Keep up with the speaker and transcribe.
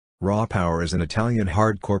Raw Power is an Italian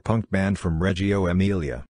hardcore punk band from Reggio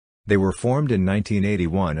Emilia. They were formed in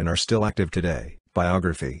 1981 and are still active today.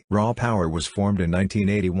 Biography: Raw Power was formed in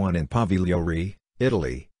 1981 in Pavigliore,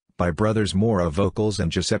 Italy, by brothers Mauro vocals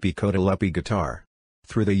and Giuseppe Codaluppi guitar.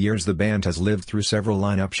 Through the years the band has lived through several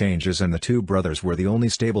lineup changes and the two brothers were the only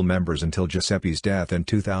stable members until Giuseppe's death in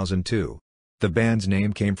 2002. The band's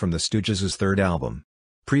name came from the Stooges' third album.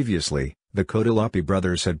 Previously, the Codaluppi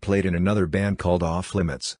brothers had played in another band called Off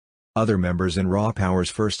Limits. Other members in Raw Power's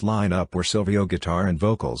first lineup were Silvio guitar and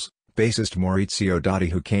vocals, bassist Maurizio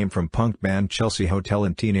Dotti who came from punk band Chelsea Hotel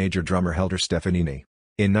and teenager drummer Helder Stefanini.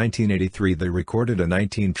 In 1983 they recorded a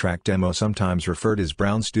 19-track demo sometimes referred as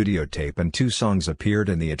Brown Studio tape and 2 songs appeared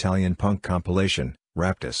in the Italian punk compilation,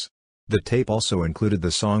 Raptus. The tape also included the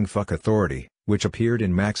song Fuck Authority, which appeared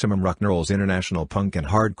in Maximum Rock'n'Roll's International Punk and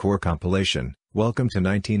Hardcore compilation, Welcome to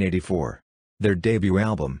 1984. Their debut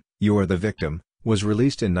album, You're the Victim, was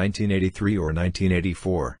released in 1983 or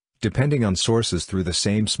 1984, depending on sources through the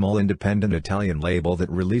same small independent Italian label that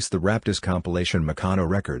released the Raptus compilation Meccano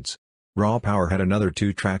Records. Raw Power had another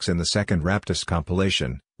 2 tracks in the second Raptus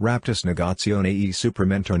compilation, Raptus Negazione e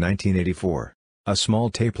Superamento 1984. A small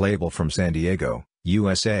tape label from San Diego,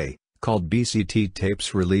 USA, called BCT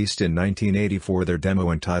Tapes released in 1984 their demo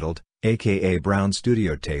entitled, aka Brown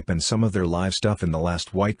Studio Tape and some of their live stuff in the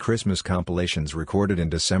Last White Christmas compilations recorded in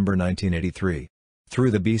December 1983. Through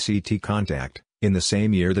the BCT contact, in the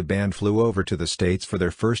same year the band flew over to the States for their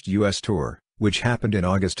first U.S. tour, which happened in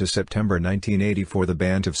August to September 1984. The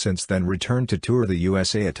band have since then returned to tour the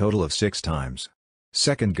USA a total of 6 times.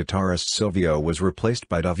 Second guitarist Silvio was replaced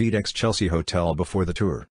by David ex Chelsea Hotel before the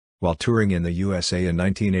tour. While touring in the USA in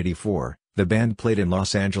 1984, the band played in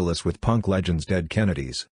Los Angeles with punk legends Dead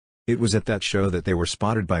Kennedys. It was at that show that they were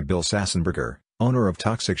spotted by Bill Sassenberger, owner of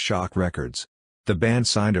Toxic Shock Records. The band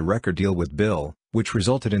signed a record deal with Bill, which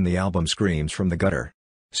resulted in the album Screams from the Gutter.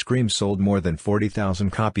 Screams sold more than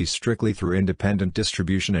 40,000 copies strictly through independent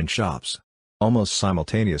distribution and shops. Almost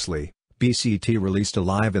simultaneously, BCT released a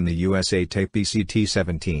live in the USA tape BCT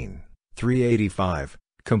 17, 385,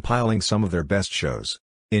 compiling some of their best shows.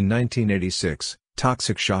 In 1986,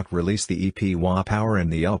 Toxic Shock released the EP Raw Power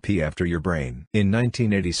and the LP After Your Brain. In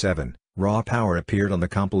 1987, Raw Power appeared on the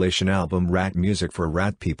compilation album Rat Music for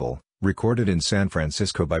Rat People, recorded in San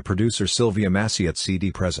Francisco by producer Sylvia Massi at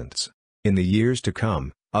CD Presents. In the years to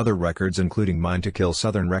come, other records including Mine to Kill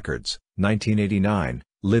Southern Records, 1989,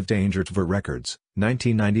 Live Danger Tver Records,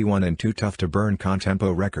 1991 and Too Tough to Burn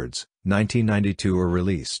Contempo Records, 1992 were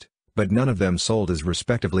released, but none of them sold as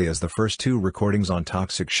respectively as the first 2 recordings on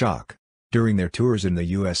Toxic Shock. During their tours in the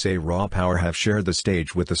USA Raw Power have shared the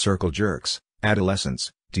stage with the Circle Jerks, Adolescents,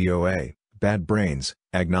 DOA, Bad Brains,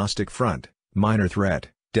 Agnostic Front, Minor Threat,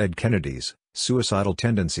 Dead Kennedys, Suicidal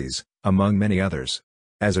Tendencies, among many others.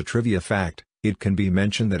 As a trivia fact, it can be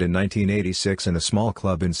mentioned that in 1986 in a small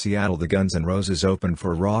club in Seattle the Guns N' Roses opened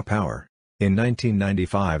for Raw Power. In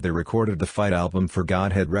 1995 they recorded the Fight album for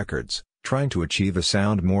Godhead Records, trying to achieve a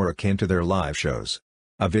sound more akin to their live shows.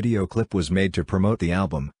 A video clip was made to promote the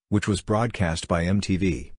album, which was broadcast by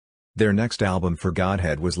MTV. Their next album for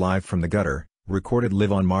Godhead was Live from the Gutter, recorded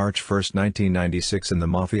live on March 1, 1996 in the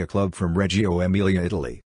Mafia Club from Reggio Emilia,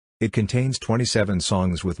 Italy. It contains 27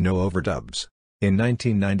 songs with no overdubs. In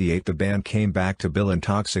 1998 the band came back to Bill and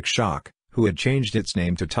Toxic Shock, who had changed its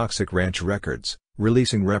name to Toxic Ranch Records,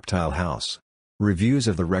 releasing Reptile House. Reviews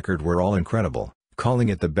of the record were all incredible, calling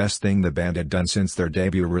it the best thing the band had done since their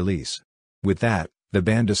debut release. With that, the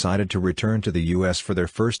band decided to return to the US for their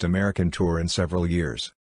first American tour in several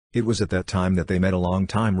years. It was at that time that they met a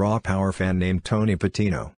longtime Raw Power fan named Tony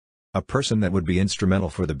Patino, a person that would be instrumental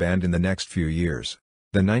for the band in the next few years.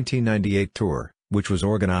 The 1998 tour, which was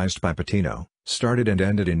organized by Patino, started and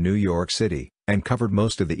ended in New York City, and covered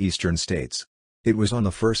most of the eastern states. It was on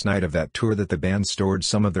the first night of that tour that the band stored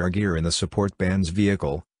some of their gear in the support band's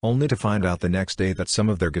vehicle, only to find out the next day that some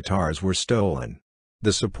of their guitars were stolen.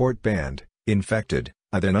 The support band, Infected,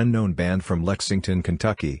 a then unknown band from Lexington,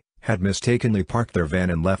 Kentucky, had mistakenly parked their van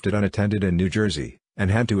and left it unattended in New Jersey, and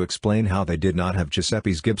had to explain how they did not have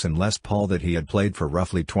Giuseppe's Gibson Les Paul that he had played for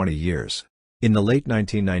roughly 20 years. In the late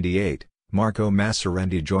 1998, Marco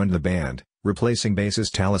Massarendi joined the band, replacing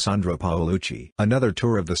bassist Alessandro Paolucci. Another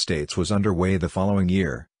tour of the States was underway the following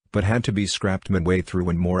year, but had to be scrapped midway through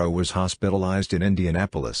when Mauro was hospitalized in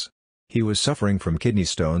Indianapolis. He was suffering from kidney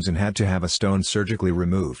stones and had to have a stone surgically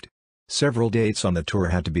removed. Several dates on the tour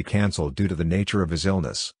had to be cancelled due to the nature of his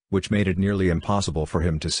illness, which made it nearly impossible for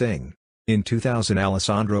him to sing. In 2000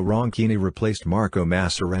 Alessandro Ronchini replaced Marco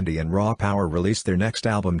Massarendi and Raw Power released their next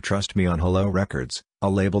album Trust Me on Hello Records, a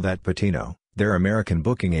label that Patino, their American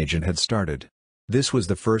booking agent, had started. This was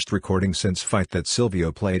the first recording since Fight that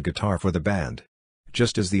Silvio played guitar for the band.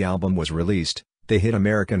 Just as the album was released, they hit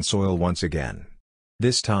American soil once again.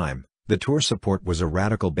 This time, the tour support was a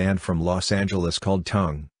radical band from Los Angeles called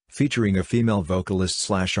Tongue, featuring a female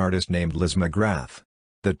vocalist/artist named Liz McGrath.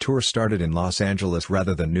 The tour started in Los Angeles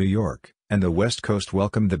rather than New York, and the West Coast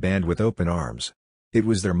welcomed the band with open arms. It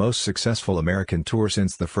was their most successful American tour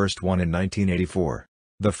since the first one in 1984.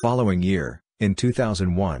 The following year, in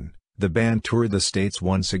 2001, the band toured the States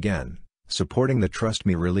once again, supporting the Trust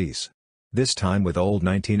Me release. This time with old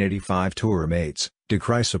 1985 tour mates,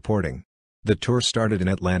 Decry supporting. The tour started in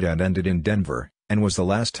Atlanta and ended in Denver, and was the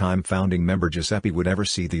last time founding member Giuseppe would ever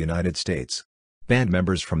see the United States. Band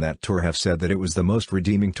members from that tour have said that it was the most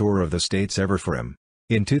redeeming tour of the States ever for him.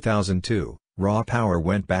 In 2002, Raw Power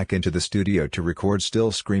went back into the studio to record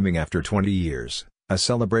Still Screaming after 20 years, a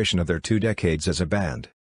celebration of their 2 decades as a band.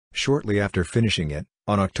 Shortly after finishing it,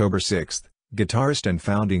 on October 6, guitarist and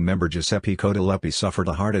founding member Giuseppe Codoluppi suffered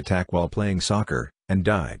a heart attack while playing soccer, and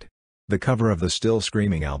died. The cover of the Still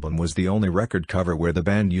Screaming album was the only record cover where the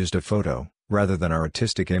band used a photo, rather than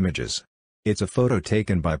artistic images. It's a photo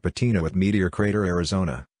taken by Patino at Meteor Crater,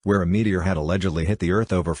 Arizona, where a meteor had allegedly hit the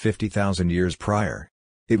Earth over 50,000 years prior.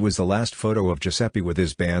 It was the last photo of Giuseppe with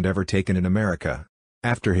his band ever taken in America.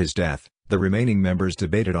 After his death, the remaining members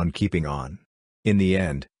debated on keeping on. In the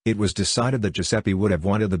end, it was decided that Giuseppe would have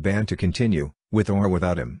wanted the band to continue, with or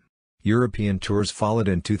without him. European tours followed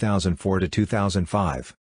in 2004 to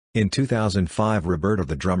 2005. In 2005 Roberto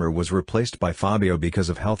the drummer was replaced by Fabio because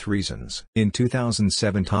of health reasons. In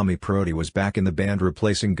 2007 Tommy Prodi was back in the band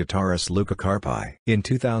replacing guitarist Luca Carpi. In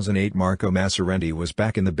 2008 Marco Massarendi was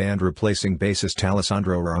back in the band replacing bassist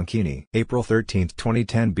Alessandro Ronchini. April 13,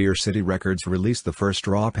 2010 Beer City Records released the first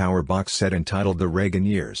Raw Power box set entitled The Reagan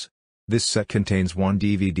Years. This set contains 1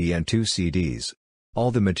 DVD and 2 CDs.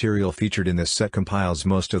 All the material featured in this set compiles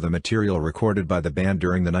most of the material recorded by the band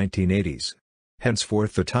during the 1980s.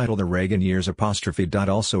 Henceforth the title The Reagan Years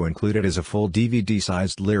also included as a full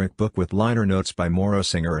DVD-sized lyric book with liner notes by Mauro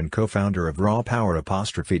Singer and co-founder of Raw Power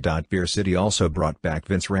Beer City also brought back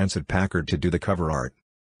Vince Rancid Packard to do the cover art.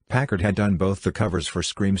 Packard had done both the covers for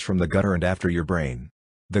Screams from the Gutter and After Your Brain.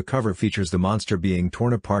 The cover features the monster being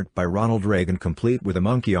torn apart by Ronald Reagan complete with a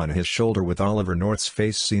monkey on his shoulder with Oliver North's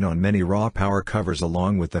face seen on many Raw Power covers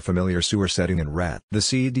along with the familiar sewer setting and Rat. The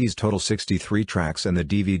CDs total 63 tracks and the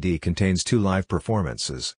DVD contains 2 live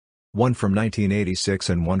performances. One from 1986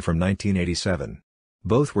 and one from 1987.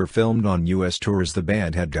 Both were filmed on US tours the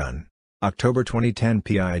band had done. October 2010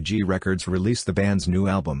 PIG Records released the band's new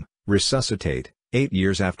album, Resuscitate, 8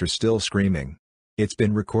 years after Still Screaming. It's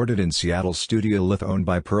been recorded in Seattle's Studio Lith owned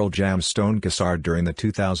by Pearl Jam's Stone Gossard during the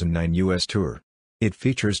 2009 US tour. It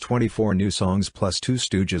features 24 new songs plus 2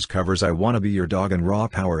 Stooges covers I Wanna Be Your Dog and Raw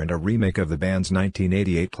Power and a remake of the band's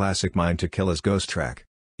 1988 classic Mine to Kill Is Ghost track.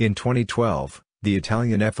 In 2012, the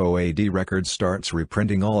Italian FOAD Records starts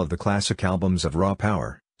reprinting all of the classic albums of Raw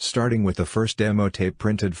Power, starting with the first demo tape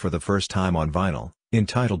printed for the first time on vinyl,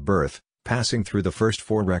 entitled Birth, passing through the first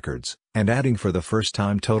 4 records, and adding for the first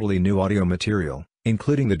time totally new audio material,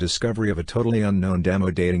 including the discovery of a totally unknown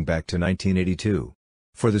demo dating back to 1982.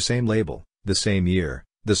 For the same label, the same year,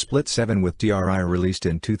 the Split 7 with DRI released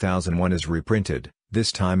in 2001 is reprinted,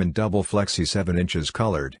 this time in double flexi 7 inches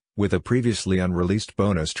colored, with a previously unreleased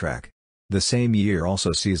bonus track. The same year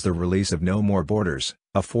also sees the release of No More Borders,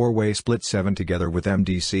 a 4-way Split 7 together with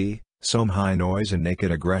MDC, Some High Noise and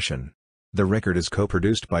Naked Aggression. The record is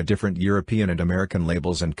co-produced by different European and American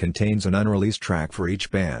labels and contains an unreleased track for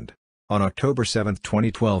each band. On October 7,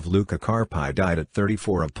 2012 Luca Carpi died at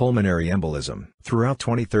 34 of pulmonary embolism. Throughout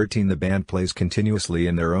 2013 the band plays continuously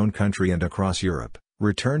in their own country and across Europe,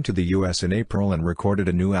 returned to the US in April and recorded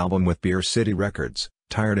a new album with Beer City Records,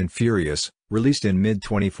 Tired and Furious, released in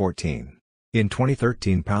mid-2014. In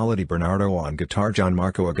 2013 Paolo Di Bernardo on guitar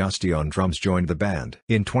Gianmarco Agasti on drums joined the band.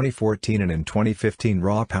 In 2014 and in 2015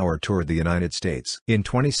 Raw Power toured the United States. In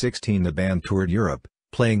 2016 the band toured Europe,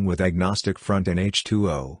 playing with Agnostic Front and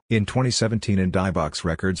H2O. In 2017 Indiebox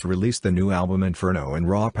Records released the new album Inferno and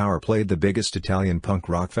Raw Power played the biggest Italian punk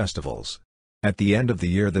rock festivals. At the end of the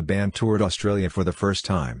year the band toured Australia for the first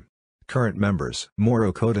time. Current members: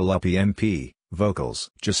 Mauro Codoluppi MP, vocals;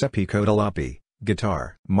 Giuseppe Codoluppi,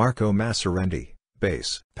 guitar; Marco Massarendi,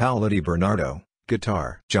 bass; Paolo Di Bernardo,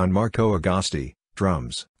 guitar; Gianmarco Agasti,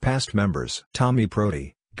 drums. Past members: Tommy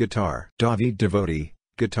Prodi, guitar; David Devoti,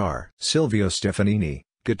 guitar; Silvio Stefanini,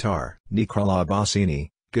 guitar; Nicola Bassini,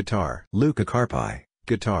 guitar; Luca Carpi,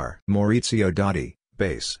 guitar; Maurizio Dotti,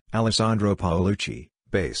 bass; Alessandro Paolucci,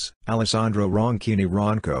 bass; Alessandro Ronchini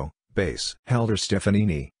Ronco, bass; Helder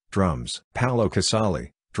Stefanini, drums; Paolo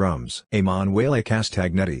Casali, drums. Emanuele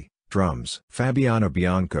Castagnetti, drums. Fabiano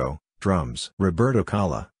Bianco, drums. Roberto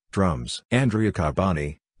Calla, drums. Andrea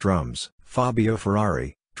Cabani, drums. Fabio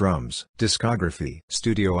Ferrari, drums. Discography.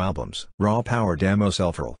 Studio albums. Raw Power Demo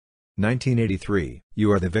Selfral. 1983,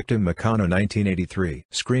 You Are the Victim Meccano 1983,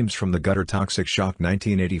 Screams from the Gutter Toxic Shock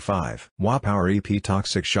 1985, Raw Power EP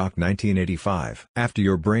Toxic Shock 1985, After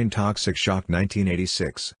Your Brain Toxic Shock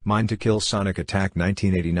 1986, Mind to Kill Sonic Attack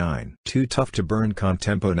 1989, Too Tough to Burn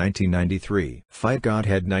Contempo 1993, Fight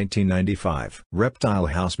Godhead 1995, Reptile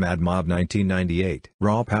House Mad Mob 1998,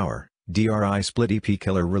 Raw Power, DRI Split EP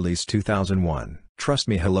Killer Release 2001, Trust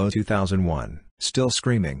Me Hello 2001, Still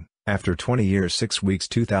Screaming, After 20 Years 6 Weeks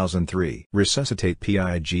 2003, Resuscitate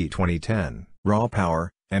PIG 2010, Raw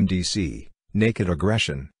Power, MDC, Naked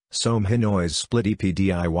Aggression, Sohm Hinoi's Split EP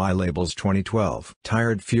DIY Labels 2012,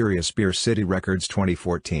 Tired Furious Beer City Records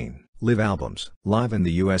 2014, Live Albums, Live in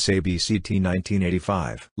the USA BCT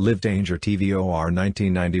 1985, Live Danger TVOR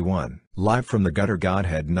 1991, Live from the Gutter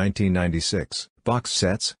Godhead 1996, Box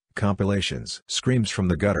Sets, Compilations, Screams from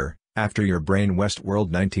the Gutter, After Your Brain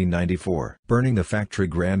Westworld 1994, Burning the Factory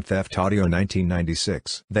Grand Theft Audio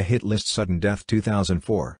 1996, The Hit List Sudden Death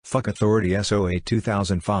 2004, Fuck Authority SOA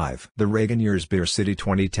 2005, The Reagan Years Beer City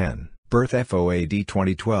 2010, Birth FOAD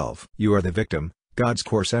 2012, You Are the Victim, God's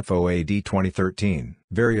Course FOAD 2013,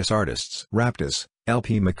 Various Artists, Raptus,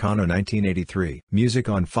 LP Meccano 1983, Music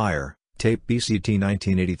on Fire, Tape BCT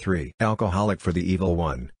 1983, Alcoholic for the Evil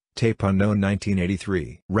One, Tape Unknown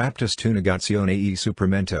 1983, Raptus Tu Negazione e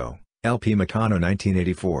Supermento, LP Meccano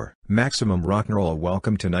 1984, Maximum Rock'n'Roll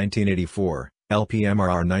Welcome to 1984, LP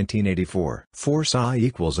MRR 1984, Force I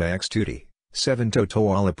equals AX Tutti, 7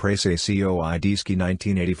 Toto alla Prese COI Dischi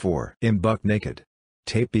 1984, Buck Naked,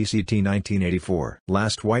 Tape BCT 1984,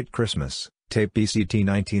 Last White Christmas, Tape BCT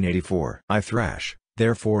 1984, I Thrash,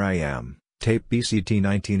 Therefore I Am, Tape BCT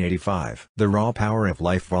 1985, The Raw Power of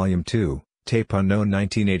Life Volume 2, Tape Unknown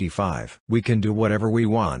 1985, We Can Do Whatever We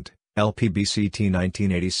Want, LP BCT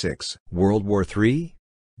 1986, World War III?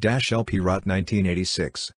 LP Rot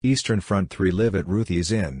 1986, Eastern Front 3 Live at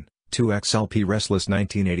Ruthie's Inn, 2XLP Restless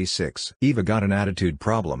 1986, Eva Got an Attitude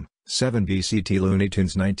Problem, 7 BCT Looney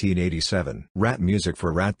Tunes 1987, Rat Music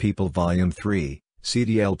for Rat People Volume 3,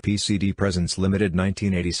 CD/LP CD Presents Limited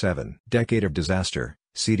 1987, Decade of Disaster,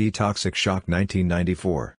 CD Toxic Shock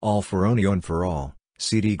 1994, All for Onion for All,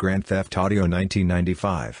 CD Grand Theft Audio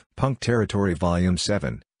 1995, Punk Territory Volume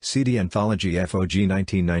 7, CD Anthology FOG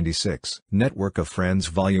 1996, Network of Friends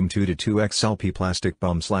Volume 2 to 2XLP Plastic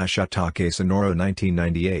Bum / Attaque Sonoro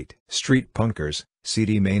 1998, Street Punkers,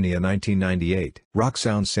 CD Mania 1998, Rock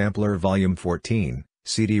Sound Sampler Volume 14,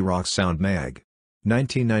 CD Rock Sound Mag.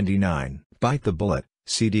 1999, Bite the Bullet,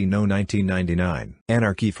 CD No 1999,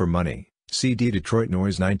 Anarchy for Money, CD Detroit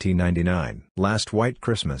Noise 1999, Last White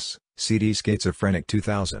Christmas, CD Schizophrenic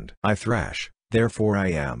 2000, I Thrash, Therefore I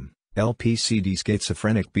Am, LP CD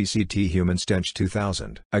Schizophrenic BCT Human Stench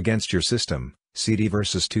 2000, Against Your System, CD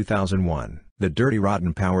Versus 2001, The Dirty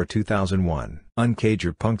Rotten Power 2001, Uncage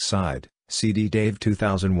Your Punk Side, CD Dave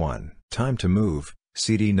 2001, Time to Move,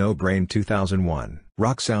 CD No Brain 2001,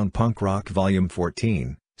 Rock Sound Punk Rock Volume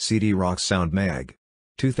 14, CD Rock Sound Mag.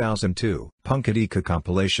 2002, Punkadika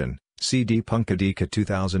Compilation, CD Punkadika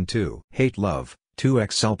 2002, Hate Love,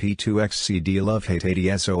 2XLP 2X CD Love Hate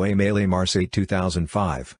 80 SOA Melee Marseille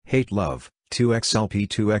 2005, Hate Love, 2XLP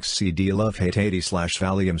 2X CD Love Hate 80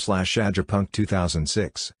 /Valium /Agapunk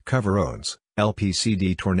 2006, Cover Owns, LP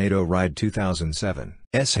CD Tornado Ride 2007,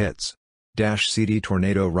 S Hits. CD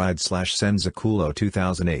Tornado Ride /Senza Culo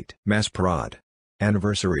 2008, Mass Parade.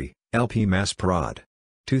 Anniversary, LP Mass Parade.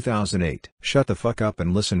 2008, Shut the Fuck Up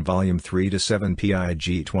and Listen Volume 3 to 7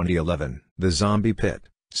 PIG 2011, The Zombie Pit,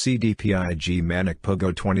 CD PIG Manic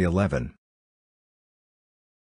Pogo 2011,